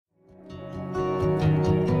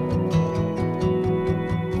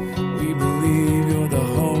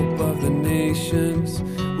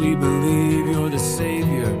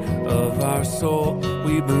soul.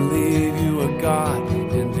 We believe you are God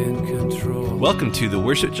and in control. Welcome to the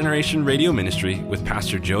Worship Generation Radio Ministry with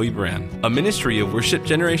Pastor Joey Brand, a ministry of Worship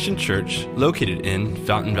Generation Church located in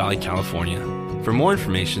Fountain Valley, California. For more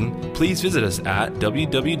information, please visit us at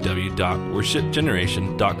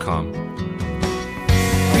www.worshipgeneration.com. We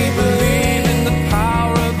believe in the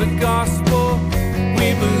power of the gospel.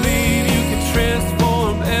 We believe you can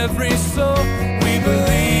transform every soul. We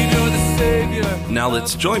believe you're the Savior. Now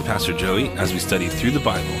let's join Pastor Joey as we study through the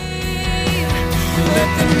Bible.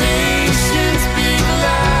 Let the nations be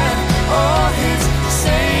glad, all his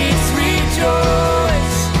saints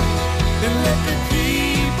rejoice, and let the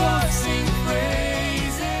people sing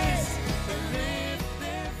praises and lift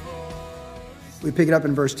their voice. We pick it up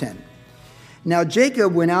in verse 10. Now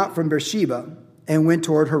Jacob went out from Beersheba and went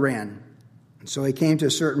toward Haran. And so he came to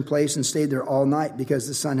a certain place and stayed there all night because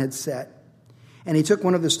the sun had set. And he took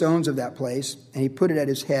one of the stones of that place and he put it at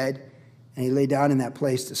his head, and he lay down in that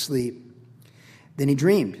place to sleep. Then he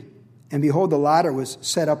dreamed, and behold, the ladder was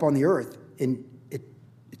set up on the earth, and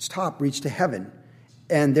its top reached to heaven.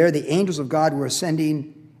 And there the angels of God were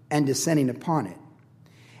ascending and descending upon it.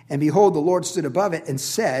 And behold, the Lord stood above it and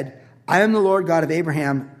said, I am the Lord God of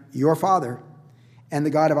Abraham, your father, and the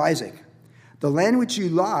God of Isaac. The land which you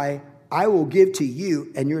lie, I will give to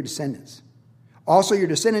you and your descendants. Also your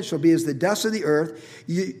descendants shall be as the dust of the earth.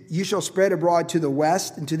 You shall spread abroad to the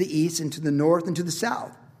west and to the east and to the north and to the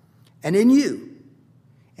south. And in you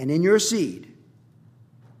and in your seed,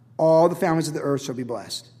 all the families of the earth shall be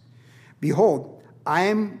blessed. Behold, I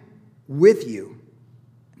am with you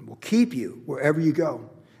and will keep you wherever you go.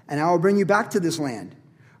 And I will bring you back to this land,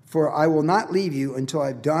 for I will not leave you until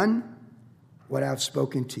I've done what I have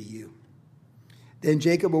spoken to you. Then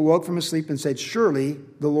Jacob awoke from his sleep and said, surely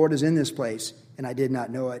the Lord is in this place, and I did not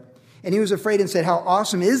know it. And he was afraid and said, how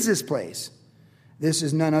awesome is this place? This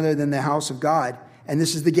is none other than the house of God, and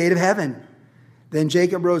this is the gate of heaven. Then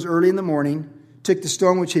Jacob rose early in the morning, took the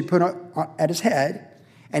stone which he put at his head,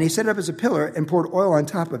 and he set it up as a pillar and poured oil on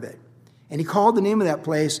top of it. And he called the name of that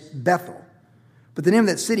place Bethel. But the name of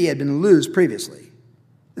that city had been Luz previously.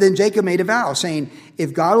 Then Jacob made a vow, saying,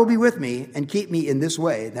 if God will be with me and keep me in this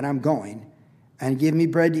way, then I'm going, and give me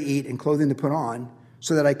bread to eat and clothing to put on,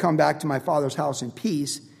 so that I come back to my father's house in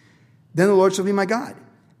peace, then the Lord shall be my God.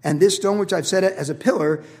 And this stone which I've set as a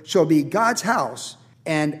pillar shall be God's house,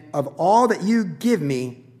 and of all that you give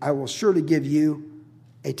me, I will surely give you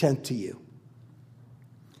a tenth to you.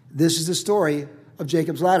 This is the story of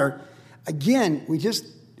Jacob's ladder. Again, we've just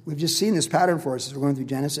seen this pattern for us as we're going through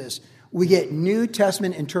Genesis. We get New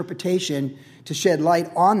Testament interpretation to shed light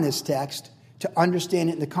on this text, to understand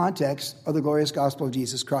it in the context of the glorious gospel of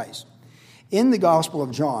Jesus Christ. In the Gospel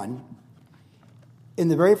of John, in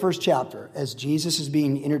the very first chapter, as Jesus is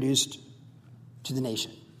being introduced to the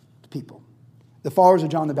nation, to people, the followers of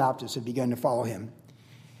John the Baptist have begun to follow him.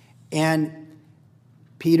 And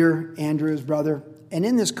Peter, Andrew, his brother, and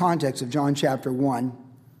in this context of John chapter 1,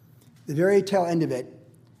 the very tail end of it,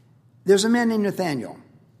 there's a man named Nathanael.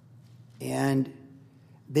 And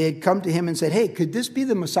they had come to him and said, hey, could this be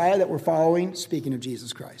the Messiah that we're following? Speaking of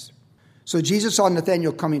Jesus Christ. So Jesus saw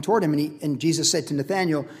Nathanael coming toward him, and Jesus said to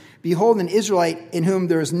Nathanael, behold, an Israelite in whom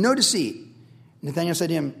there is no deceit. Nathanael said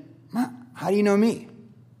to him, how do you know me?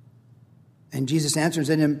 And Jesus answered and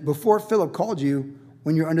said to him, before Philip called you,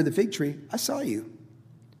 when you were under the fig tree, I saw you.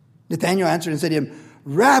 Nathanael answered and said to him,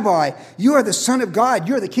 Rabbi, you are the Son of God.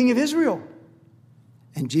 You are the King of Israel.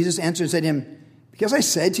 And Jesus answered and said to him, because I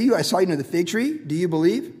said to you, I saw you under the fig tree, do you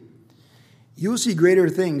believe? You will see greater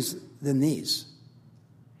things than these.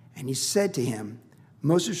 And he said to him,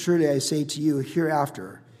 most assuredly I say to you,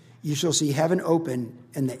 hereafter you shall see heaven open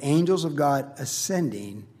and the angels of God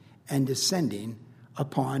ascending and descending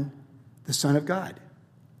upon the Son of God.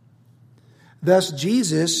 Thus,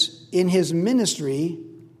 Jesus, in his ministry,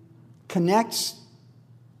 connects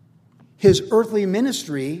his earthly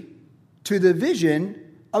ministry to the vision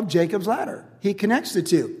of Jacob's ladder. He connects the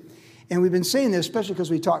two. And we've been saying this, especially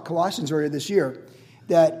because we taught Colossians earlier this year,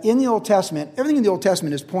 that in the Old Testament, everything in the Old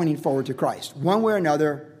Testament is pointing forward to Christ. One way or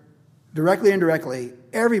another, directly or indirectly,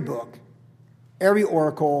 every book, every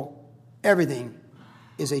oracle, everything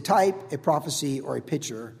is a type, a prophecy, or a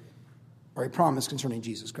picture, or a promise concerning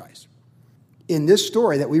Jesus Christ. In this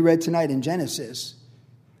story that we read tonight in Genesis,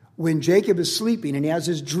 when Jacob is sleeping and he has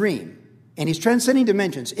his dream, and he's transcending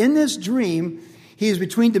dimensions, in this dream, he is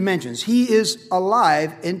between dimensions. He is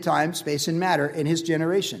alive in time, space, and matter in his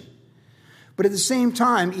generation. But at the same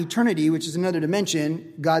time, eternity, which is another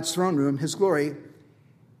dimension, God's throne room, his glory,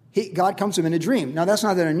 God comes to him in a dream. Now, that's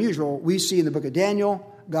not that unusual. We see in the book of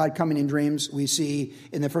Daniel, God coming in dreams. We see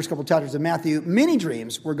in the first couple chapters of Matthew many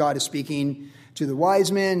dreams where God is speaking to the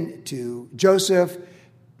wise men, to Joseph,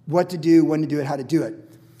 what to do, when to do it, how to do it.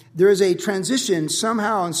 There is a transition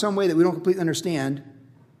somehow in some way that we don't completely understand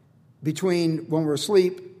between when we're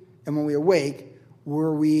asleep and when we awake,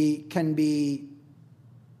 where we can be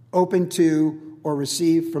open to or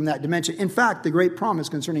receive from that dimension. In fact, the great promise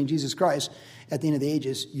concerning Jesus Christ at the end of the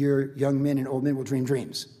ages, your young men and old men will dream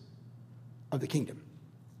dreams of the kingdom.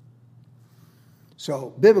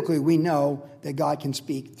 So biblically, we know that God can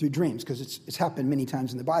speak through dreams because it's happened many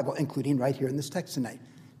times in the Bible, including right here in this text tonight.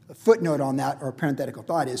 A footnote on that, or a parenthetical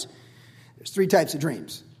thought, is there's three types of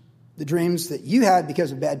dreams. The dreams that you had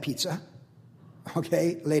because of bad pizza,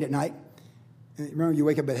 okay, late at night. And remember, you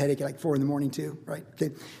wake up with a headache at like 4 a.m. too, right?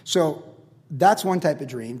 Okay, so that's one type of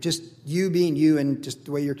dream, just you being you and just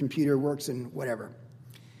the way your computer works and whatever.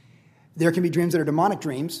 There can be dreams that are demonic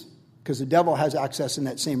dreams, because the devil has access in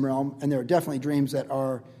that same realm, and there are definitely dreams that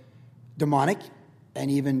are demonic and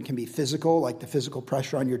even can be physical, like the physical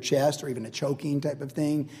pressure on your chest or even a choking type of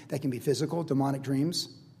thing that can be physical, demonic dreams.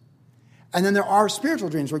 And then there are spiritual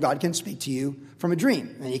dreams where God can speak to you from a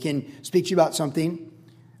dream, and he can speak to you about something.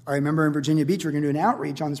 I remember in Virginia Beach, we were going to do an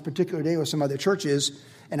outreach on this particular day with some other churches,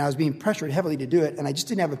 and I was being pressured heavily to do it, and I just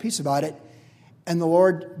didn't have a peace about it. And the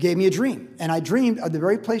Lord gave me a dream, and I dreamed of the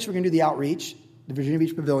very place we're going to do the outreach, the Virginia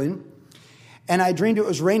Beach Pavilion. And I dreamed it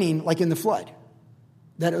was raining like in the flood,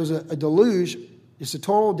 that it was a deluge, just a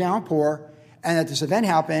total downpour, and that this event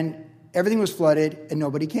happened, everything was flooded, and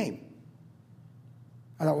nobody came.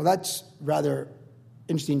 I thought, well, that's rather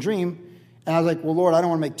interesting dream. And I was like, well, Lord, I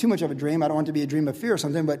don't want to make too much of a dream. I don't want it to be a dream of fear or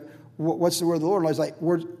something, but what's the word of the Lord? And I was like,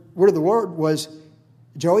 word of the Lord was,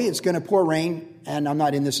 Joey, it's going to pour rain, and I'm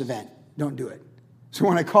not in this event. Don't do it. So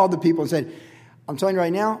when I called the people and said, I'm telling you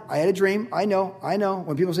right now, I had a dream. I know.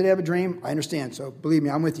 When people say they have a dream, I understand. So believe me,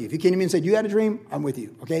 I'm with you. If you came to me and said you had a dream, I'm with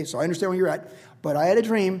you. Okay, so I understand where you're at. But I had a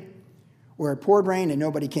dream where it poured rain and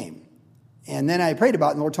nobody came. And then I prayed about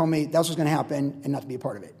it, and the Lord told me that's what's going to happen and not to be a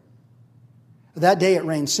part of it. That day it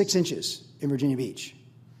rained 6 inches in Virginia Beach.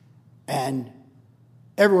 And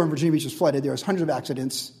everywhere in Virginia Beach was flooded. There was hundreds of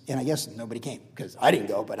accidents, and I guess nobody came. Because I didn't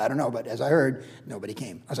go, but I don't know. But as I heard, nobody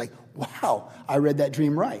came. I was like, wow, I read that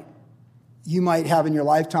dream right. You might have in your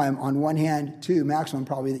lifetime, on one hand, 2 maximum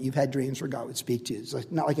probably, that you've had dreams where God would speak to you.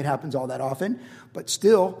 It's not like it happens all that often, but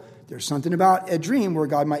still, there's something about a dream where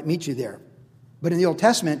God might meet you there. But in the Old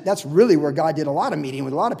Testament, that's really where God did a lot of meeting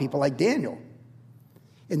with a lot of people, like Daniel.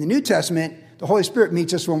 In the New Testament, the Holy Spirit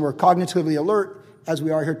meets us when we're cognitively alert, as we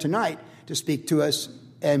are here tonight, to speak to us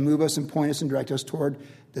and move us and point us and direct us toward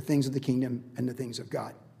the things of the kingdom and the things of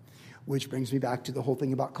God. Which brings me back to the whole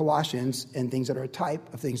thing about Colossians and things that are a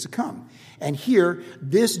type of things to come. And here,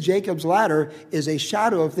 this Jacob's ladder is a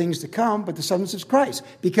shadow of things to come, but the substance is Christ.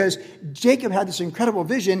 Because Jacob had this incredible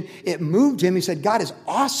vision. It moved him. He said, God is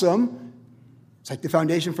awesome. It's like the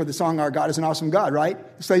foundation for the song, Our God is an Awesome God,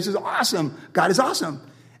 right? This place is awesome. God is awesome.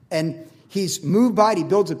 And he's moved by it. He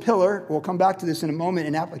builds a pillar. We'll come back to this in a moment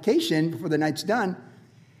in application before the night's done.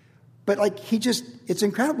 But it's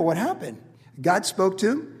incredible what happened. God spoke to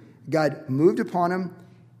him. God moved upon him,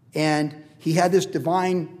 and he had this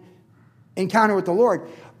divine encounter with the Lord.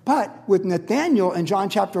 But with Nathanael in John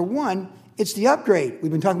chapter 1, it's the upgrade.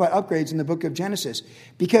 We've been talking about upgrades in the book of Genesis.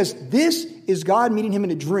 Because this is God meeting him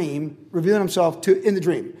in a dream, revealing himself in the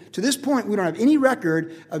dream. To this point, we don't have any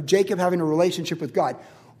record of Jacob having a relationship with God.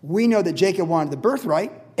 We know that Jacob wanted the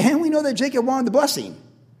birthright, and we know that Jacob wanted the blessing.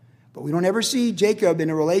 But we don't ever see Jacob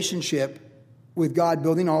in a relationship with God,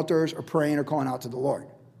 building altars or praying or calling out to the Lord.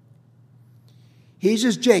 He's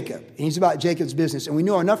just Jacob, and he's about Jacob's business. And we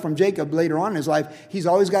know enough from Jacob later on in his life. He's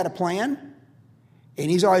always got a plan,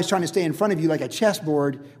 and he's always trying to stay in front of you like a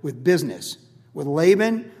chessboard with business. With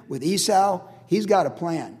Laban, with Esau, he's got a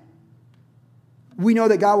plan. We know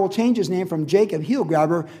that God will change his name from Jacob, heel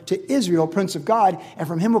grabber, to Israel, prince of God, and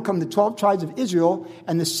from him will come the 12 tribes of Israel,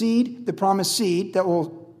 and the seed, the promised seed, that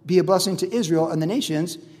will be a blessing to Israel and the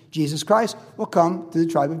nations, Jesus Christ, will come through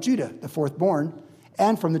the tribe of Judah, the fourth born,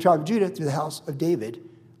 and from the tribe of Judah through the house of David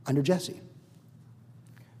under Jesse.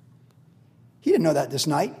 He didn't know that this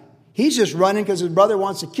night. He's just running because his brother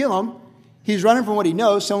wants to kill him. He's running from what he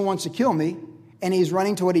knows. Someone wants to kill me. And he's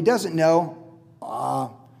running to what he doesn't know.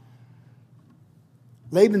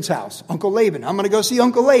 Laban's house. Uncle Laban. I'm going to go see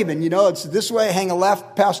Uncle Laban. It's this way. Hang a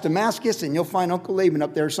left past Damascus and you'll find Uncle Laban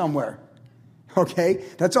up there somewhere. Okay?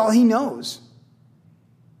 That's all he knows.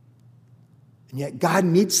 And yet God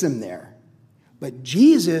meets them there. But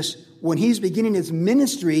Jesus, when he's beginning his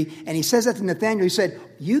ministry, and he says that to Nathanael, he said,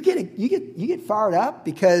 you get fired up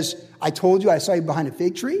because I told you I saw you behind a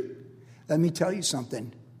fig tree? Let me tell you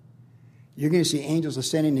something. you're going to see angels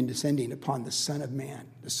ascending and descending upon the Son of Man,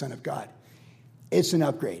 the Son of God. It's an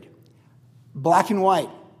upgrade. Black and white,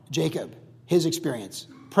 Jacob, his experience.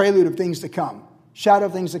 Prelude of things to come. Shadow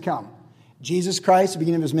of things to come. Jesus Christ, the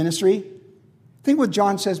beginning of his ministry. Think what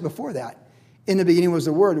John says before that. In the beginning was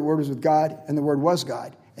the Word was with God, and the Word was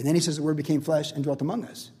God. And then he says the Word became flesh and dwelt among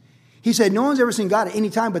us. He said, no one's ever seen God at any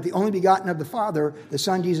time, but the only begotten of the Father, the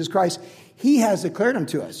Son, Jesus Christ, he has declared him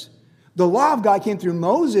to us. The law of God came through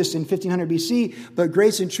Moses in 1500 BC, but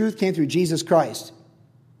grace and truth came through Jesus Christ.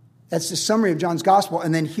 That's the summary of John's gospel.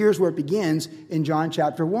 And then here's where it begins in John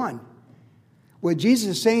chapter 1. What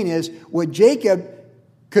Jesus is saying is, what Jacob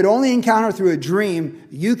could only encounter through a dream,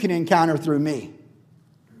 you can encounter through me.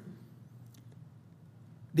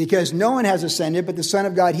 Because no one has ascended, but the Son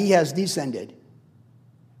of God, he has descended.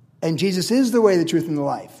 And Jesus is the way, the truth, and the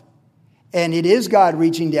life. And it is God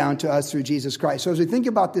reaching down to us through Jesus Christ. So as we think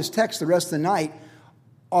about this text the rest of the night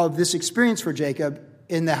of this experience for Jacob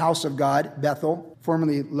in the house of God, Bethel,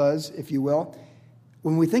 formerly Luz, if you will,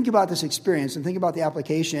 when we think about this experience and think about the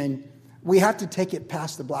application, we have to take it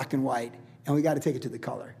past the black and white, and we got to take it to the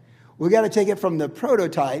color. We got to take it from the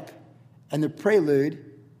prototype and the prelude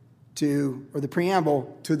to, or the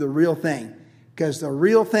preamble to the real thing. Because the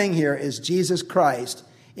real thing here is Jesus Christ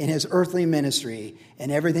in his earthly ministry and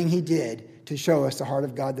everything he did to show us the heart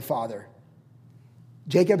of God the Father.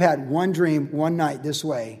 Jacob had one dream, one night this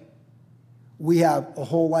way. We have a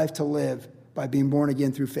whole life to live by being born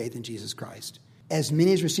again through faith in Jesus Christ. As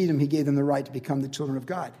many as received him, he gave them the right to become the children of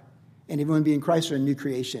God. And everyone being in Christ are a new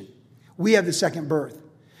creation. We have the second birth.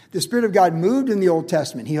 The Spirit of God moved in the Old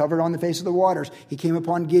Testament. He hovered on the face of the waters. He came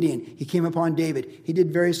upon Gideon. He came upon David. He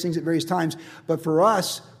did various things at various times. But for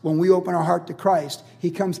us, when we open our heart to Christ,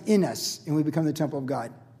 he comes in us and we become the temple of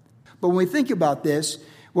God. But when we think about this,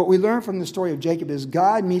 what we learn from the story of Jacob is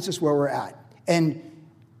God meets us where we're at. And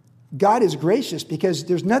God is gracious because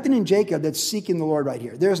there's nothing in Jacob that's seeking the Lord right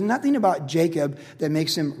here. There's nothing about Jacob that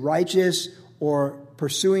makes him righteous or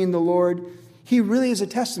pursuing the Lord. He really is a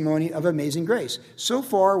testimony of amazing grace. So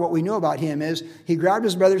far, what we know about him is he grabbed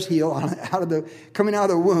his brother's heel coming out of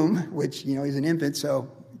the womb, which, he's an infant, so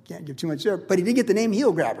can't give too much there. But he did get the name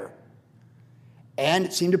heel grabber. And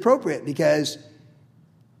it seemed appropriate because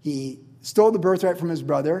he stole the birthright from his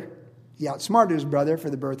brother. He outsmarted his brother for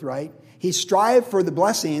the birthright. He strived for the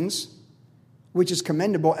blessings, which is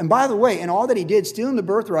commendable. And by the way, in all that he did, stealing the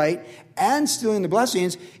birthright and stealing the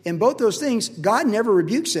blessings, in both those things, God never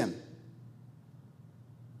rebukes him.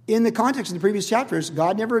 In the context of the previous chapters,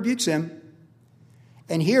 God never rebukes him.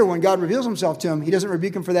 And here, when God reveals himself to him, he doesn't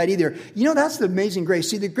rebuke him for that either. That's the amazing grace.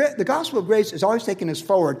 See, the gospel of grace is always taking us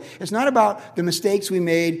forward. It's not about the mistakes we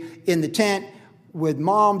made in the tent with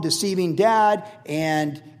mom deceiving dad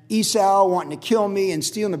and Esau wanting to kill me and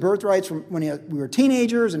stealing the birthrights from when we were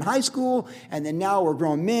teenagers in high school, and then now we're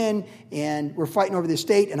grown men and we're fighting over the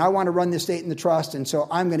estate, and I want to run the estate in the trust, and so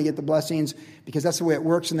I'm going to get the blessings because that's the way it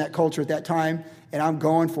works in that culture at that time, and I'm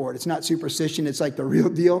going for it. It's not superstition; it's like the real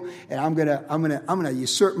deal, and I'm gonna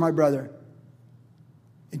usurp my brother.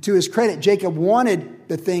 And to his credit, Jacob wanted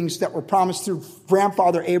the things that were promised through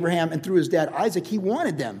grandfather Abraham and through his dad Isaac. He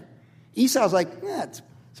wanted them. Esau's like, it's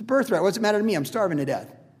a birthright. What's it matter to me? I'm starving to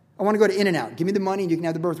death. I want to go to In-N-Out. Give me the money and you can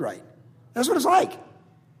have the birthright. That's what it's like.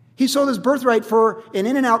 He sold his birthright for an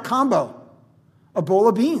In-N-Out combo, a bowl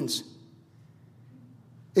of beans.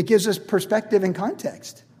 It gives us perspective and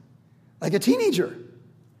context, like a teenager.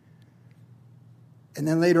 And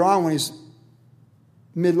then later on, when he's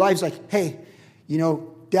midlife, he's like, hey,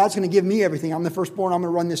 Dad's going to give me everything. I'm the firstborn. I'm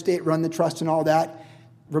going to run the estate, run the trust and all that.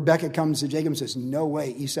 Rebecca comes to Jacob and says, no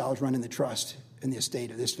way Esau is running the trust in the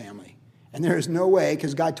estate of this family. And there is no way,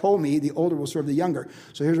 because God told me the older will serve the younger.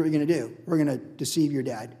 So here's what we're going to do. We're going to deceive your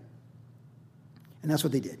dad. And that's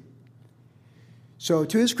what they did. So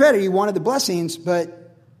to his credit, he wanted the blessings, and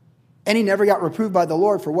he never got reproved by the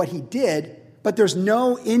Lord for what he did. But there's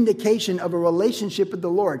no indication of a relationship with the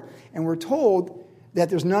Lord. And we're told that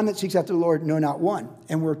there's none that seeks after the Lord, no, not one.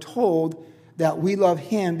 And we're told that we love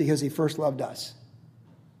him because he first loved us.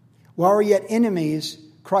 While we're yet enemies,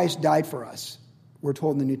 Christ died for us, we're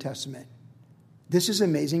told in the New Testament. This is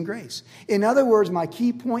amazing grace. In other words, my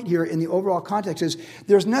key point here in the overall context is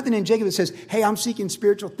there's nothing in Jacob that says, hey, I'm seeking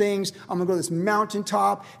spiritual things. I'm going to go to this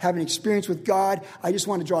mountaintop, have an experience with God. I just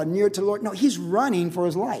want to draw near to the Lord. No, he's running for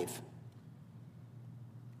his life.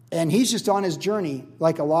 And he's just on his journey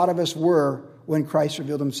like a lot of us were when Christ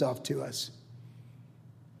revealed himself to us.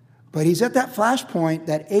 But he's at that flashpoint,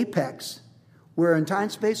 that apex, where in time,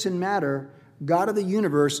 space, and matter, God of the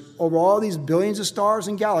universe, over all these billions of stars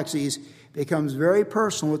and galaxies, becomes very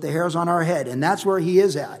personal with the hairs on our head. And that's where he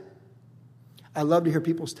is at. I love to hear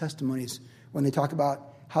people's testimonies when they talk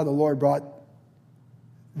about how the Lord brought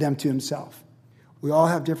them to himself. We all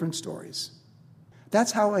have different stories.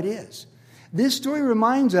 That's how it is. This story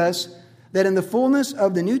reminds us that in the fullness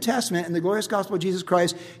of the New Testament and the glorious gospel of Jesus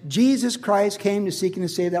Christ came to seek and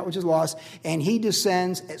to save that which is lost, and he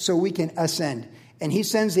descends so we can ascend. And he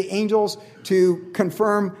sends the angels to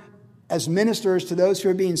confirm as ministers to those who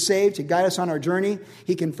are being saved, to guide us on our journey.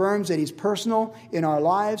 He confirms that he's personal in our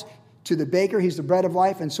lives. To the baker, he's the bread of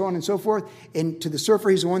life, and so on and so forth. And to the surfer,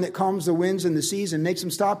 he's the one that calms the winds and the seas and makes them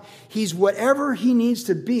stop. He's whatever he needs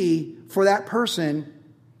to be for that person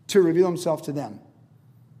to reveal himself to them.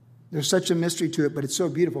 There's such a mystery to it, but it's so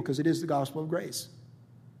beautiful because it is the gospel of grace.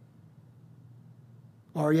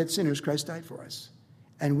 While we're yet sinners, Christ died for us.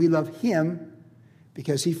 And we love him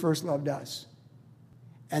because he first loved us.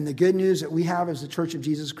 And the good news that we have as the Church of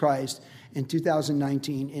Jesus Christ in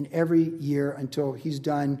 2019, in every year until he's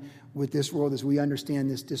done with this world as we understand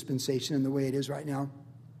this dispensation and the way it is right now,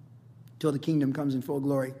 till the kingdom comes in full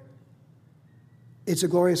glory. It's a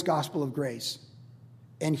glorious gospel of grace.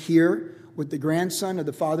 And here, with the grandson of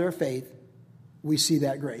the father of faith, we see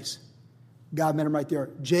that grace. God met him right there.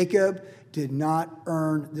 Jacob did not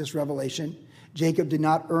earn this revelation. Jacob did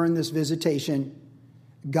not earn this visitation.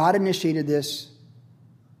 God initiated this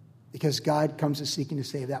because God comes to seek and to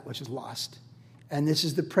save that which is lost. And this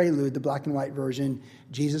is the prelude, the black and white version.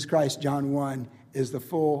 Jesus Christ, John 1, is the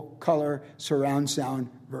full color surround sound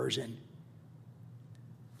version.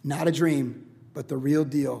 Not a dream, but the real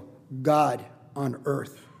deal. God on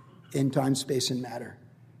earth in time, space, and matter.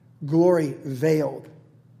 Glory veiled.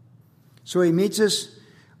 So he meets us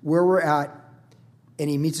where we're at, and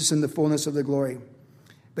he meets us in the fullness of the glory.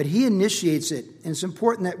 But he initiates it, and it's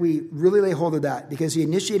important that we really lay hold of that, because he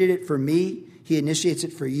initiated it for me, he initiates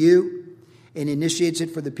it for you, and he initiates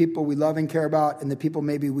it for the people we love and care about, and the people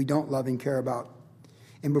maybe we don't love and care about.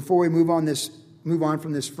 And before we move on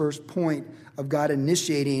from this first point of God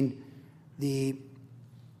initiating the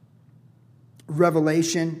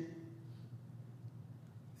revelation,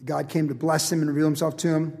 God came to bless him and reveal himself to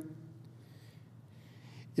him.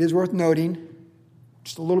 It is worth noting,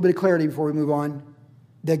 just a little bit of clarity before we move on,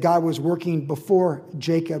 that God was working before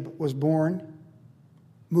Jacob was born,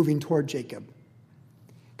 moving toward Jacob.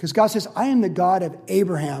 Because God says, I am the God of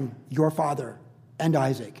Abraham, your father, and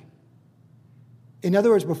Isaac. In other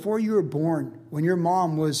words, before you were born, when your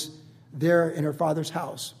mom was there in her father's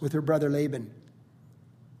house with her brother Laban,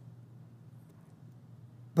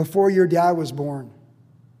 before your dad was born,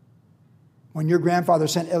 when your grandfather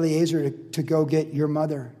sent Eliezer to go get your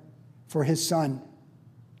mother for his son,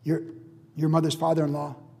 your mother's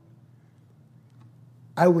father-in-law,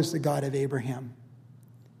 I was the God of Abraham.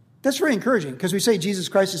 That's very encouraging, because we say Jesus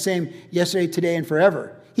Christ is the same yesterday, today, and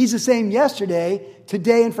forever. He's the same yesterday,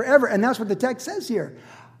 today, and forever. And that's what the text says here.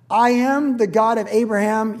 I am the God of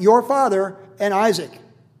Abraham, your father, and Isaac.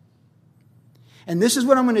 And this is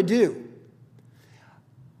what I'm going to do.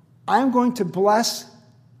 I'm going to bless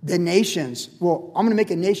the nations. Well, I'm going to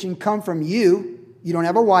make a nation come from you. You don't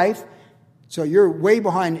have a wife, so you're way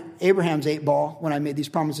behind Abraham's 8 ball when I made these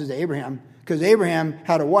promises to Abraham, because Abraham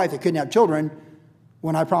had a wife that couldn't have children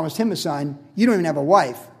when I promised him a son. You don't even have a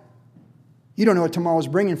wife. You don't know what tomorrow's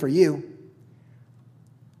bringing for you.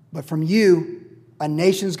 But from you, a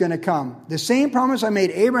nation's going to come. The same promise I made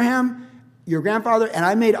Abraham, your grandfather, and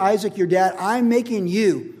I made Isaac, your dad, I'm making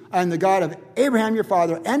you. I'm the God of Abraham, your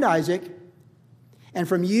father, and Isaac. And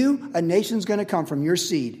from you, a nation's going to come from your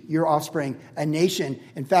seed, your offspring, a nation.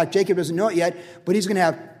 In fact, Jacob doesn't know it yet, but he's going to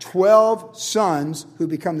have 12 sons who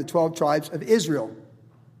become the 12 tribes of Israel.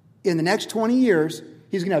 In the next 20 years,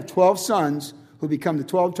 he's going to have 12 sons who become the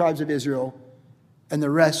 12 tribes of Israel, and the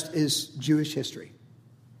rest is Jewish history,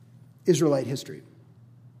 Israelite history.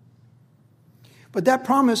 But that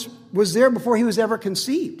promise was there before he was ever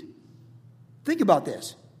conceived. Think about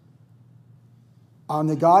this. I'm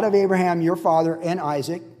the God of Abraham, your father, and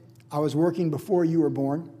Isaac. I was working before you were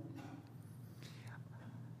born.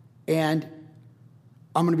 And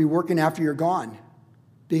I'm going to be working after you're gone,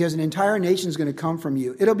 because an entire nation is going to come from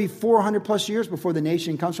you. It'll be 400 plus years before the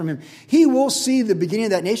nation comes from him. He will see the beginning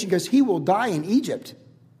of that nation, because he will die in Egypt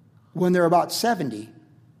when they're about 70.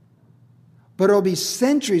 But it'll be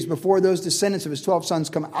centuries before those descendants of his 12 sons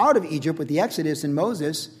come out of Egypt with the Exodus and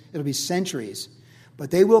Moses. It'll be centuries. But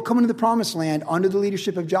they will come into the promised land under the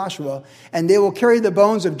leadership of Joshua, and they will carry the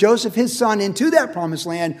bones of Joseph, his son, into that promised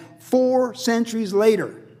land 4 centuries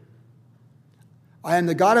later. I am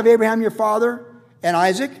the God of Abraham, your father, and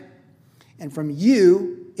Isaac. And from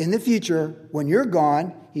you, in the future, when you're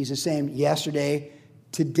gone, he's the same yesterday,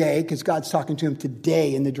 today, because God's talking to him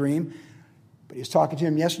today in the dream. But he was talking to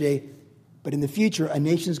him yesterday. But in the future, a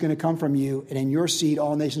nation is going to come from you, and in your seed,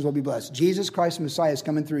 all nations will be blessed. Jesus Christ, the Messiah, is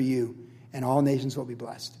coming through you, and all nations will be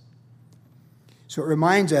blessed. So it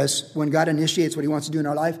reminds us, when God initiates what he wants to do in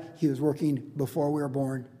our life, he was working before we were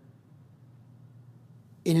born.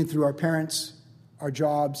 In and through our parents, our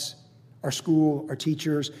jobs, our school, our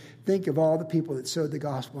teachers. Think of all the people that sowed the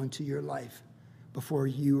gospel into your life before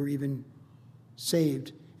you were even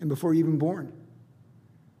saved and before you were even born.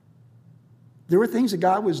 There were things that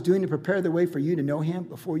God was doing to prepare the way for you to know him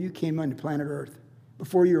before you came onto planet Earth,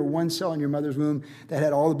 before you were one cell in your mother's womb that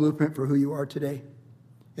had all the blueprint for who you are today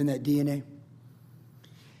in that DNA.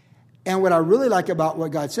 And what I really like about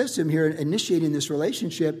what God says to him here, initiating this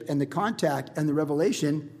relationship and the contact and the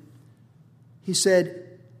revelation, he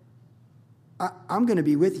said, I'm going to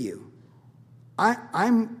be with you.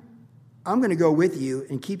 I'm going to go with you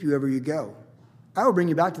and keep you wherever you go. I will bring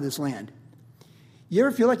you back to this land. You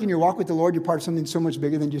ever feel like in your walk with the Lord, you're part of something so much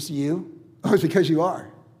bigger than just you? Oh, it's because you are.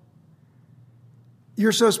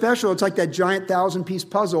 You're so special. It's like that giant 1,000-piece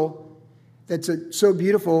puzzle that's so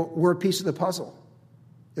beautiful. We're a piece of the puzzle.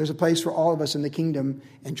 There's a place for all of us in the kingdom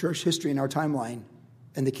and church history in our timeline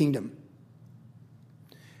and the kingdom.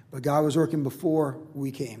 But God was working before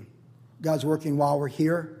we came. God's working while we're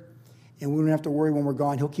here, and we don't have to worry when we're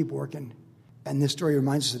gone. He'll keep working. And this story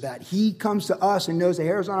reminds us of that. He comes to us and knows the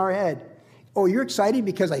hairs on our head. Oh, you're excited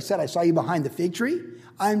because I said I saw you behind the fig tree?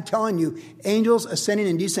 I'm telling you, angels ascending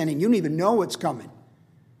and descending. You don't even know what's coming.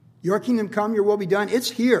 Your kingdom come, your will be done.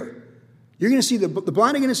 It's here. You're going to see the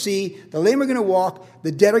blind are going to see, the lame are going to walk,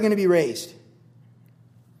 the dead are going to be raised.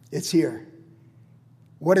 It's here.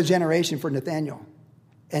 What a generation for Nathaniel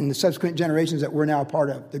and the subsequent generations that we're now a part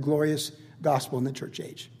of, the glorious gospel in the church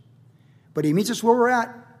age. But he meets us where we're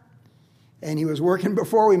at. And he was working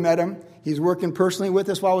before we met him. He's working personally with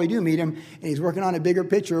us while we do meet him. And he's working on a bigger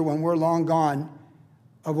picture when we're long gone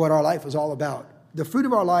of what our life was all about. The fruit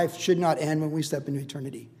of our life should not end when we step into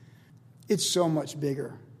eternity. It's so much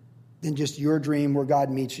bigger than just your dream where God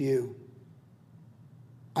meets you.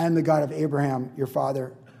 I am the God of Abraham, your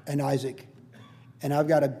father, and Isaac. And I've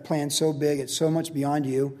got a plan so big, it's so much beyond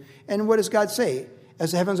you. And what does God say?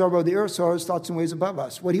 As the heavens are above the earth, so are his thoughts and ways above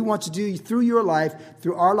us. What he wants to do through your life,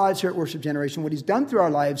 through our lives here at Worship Generation, what he's done through our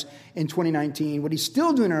lives in 2019, what he's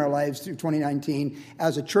still doing in our lives through 2019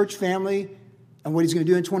 as a church family, and what he's going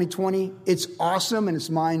to do in 2020, it's awesome and it's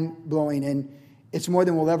mind-blowing. And it's more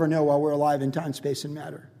than we'll ever know while we're alive in time, space, and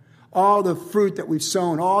matter. All the fruit that we've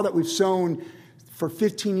sown, all that we've sown for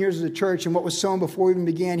 15 years as a church, and what was sown before we even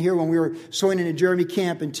began here when we were sowing into Jeremy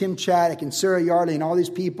Camp and Tim Chaddock and Sarah Yardley and all these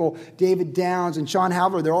people, David Downs and Sean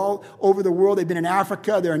Halver. They're all over the world. They've been in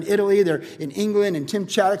Africa. They're in Italy. They're in England. And Tim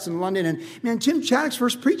Chaddock's in London. And man, Tim Chaddock's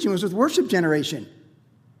first preaching was with Worship Generation.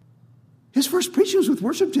 His first preaching was with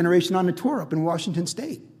Worship Generation on a tour up in Washington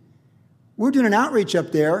State. We're doing an outreach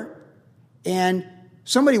up there, and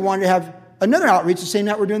somebody wanted to have another outreach the same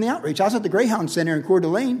night we're doing the outreach. I was at the Greyhound Center in Coeur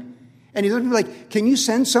d'Alene. And he's looking at me like, can you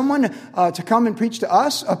send someone to come and preach to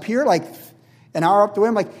us up here, like an hour up the way?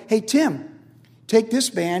 I'm like, hey, Tim, take this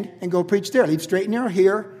band and go preach there. Leave Straight and Narrow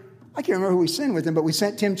here. I can't remember who we sent with him, but we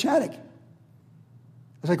sent Tim Chaddock. I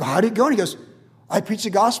was like, well, how did it go? And he goes, I preached the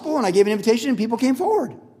gospel and I gave an invitation and people came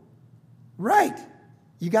forward. Right.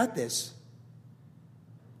 You got this.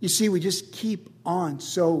 You see, we just keep on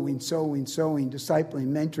sowing, discipling,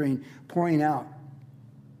 mentoring, pouring out.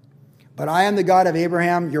 But I am the God of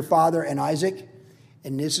Abraham, your father, and Isaac,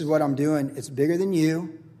 and this is what I'm doing. It's bigger than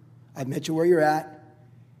you. I've met you where you're at,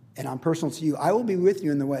 and I'm personal to you. I will be with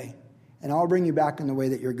you in the way, and I'll bring you back in the way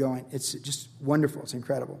that you're going. It's just wonderful. It's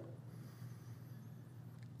incredible.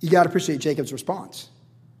 You got to appreciate Jacob's response.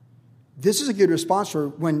 This is a good response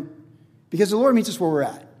because the Lord meets us where we're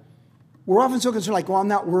at. We're often so concerned, like, well, I'm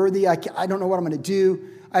not worthy. I don't know what I'm going to do.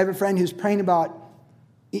 I have a friend who's praying about,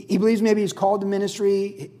 he believes maybe he's called to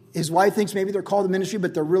ministry. His wife thinks maybe they're called to ministry,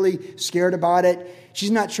 but they're really scared about it.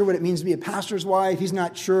 She's not sure what it means to be a pastor's wife. He's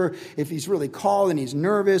not sure if he's really called, and he's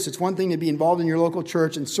nervous. It's one thing to be involved in your local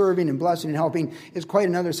church and serving and blessing and helping. It's quite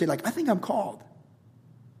another to say, like, I think I'm called.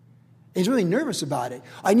 And he's really nervous about it.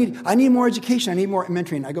 I need more education. I need more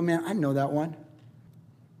mentoring. I go, man, I know that one.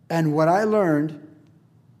 And what I learned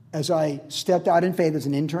as I stepped out in faith as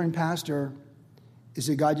an intern pastor is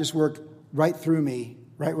that God just worked right through me,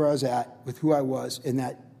 right where I was at, with who I was in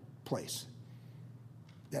that place.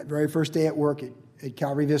 That very first day at work at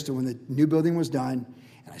Calvary Vista when the new building was done,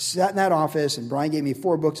 and I sat in that office, and Brian gave me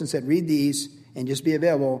 4 books and said, read these and just be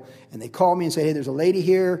available. And they called me and said, hey, there's a lady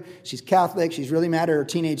here. She's Catholic. She's really mad at her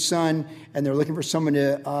teenage son, and they're looking for someone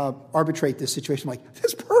to arbitrate this situation. I'm like,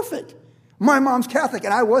 that's perfect. My mom's Catholic,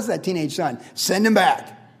 and I was that teenage son. Send him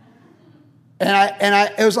back.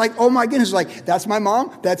 And it was like, oh my goodness, like, that's my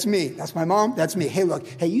mom, that's me. That's my mom, that's me. Hey, look,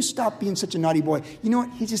 hey, you stop being such a naughty boy. You know what?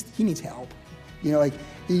 He needs help. You know, like,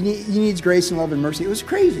 he needs grace and love and mercy. It was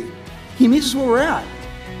crazy. He meets us where we're at.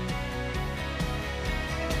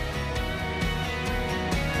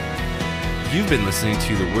 You've been listening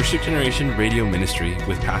to the Worship Generation Radio Ministry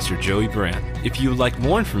with Pastor Joey Baran. If you would like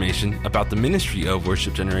more information about the ministry of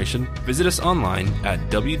Worship Generation, visit us online at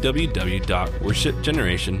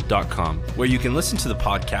www.worshipgeneration.com, where you can listen to the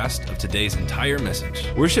podcast of today's entire message.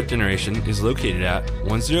 Worship Generation is located at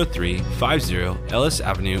 10350 Ellis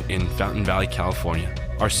Avenue in Fountain Valley, California.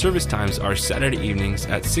 Our service times are Saturday evenings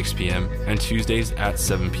at 6 p.m. and Tuesdays at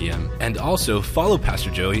 7 p.m. And also follow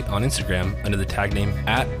Pastor Joey on Instagram under the tag name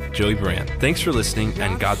 @JoeyBaran. Thanks for listening,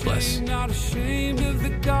 and God bless. Not ashamed of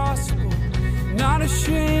the gospel. Not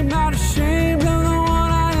ashamed of the one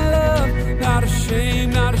I love. Not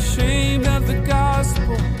ashamed, not ashamed.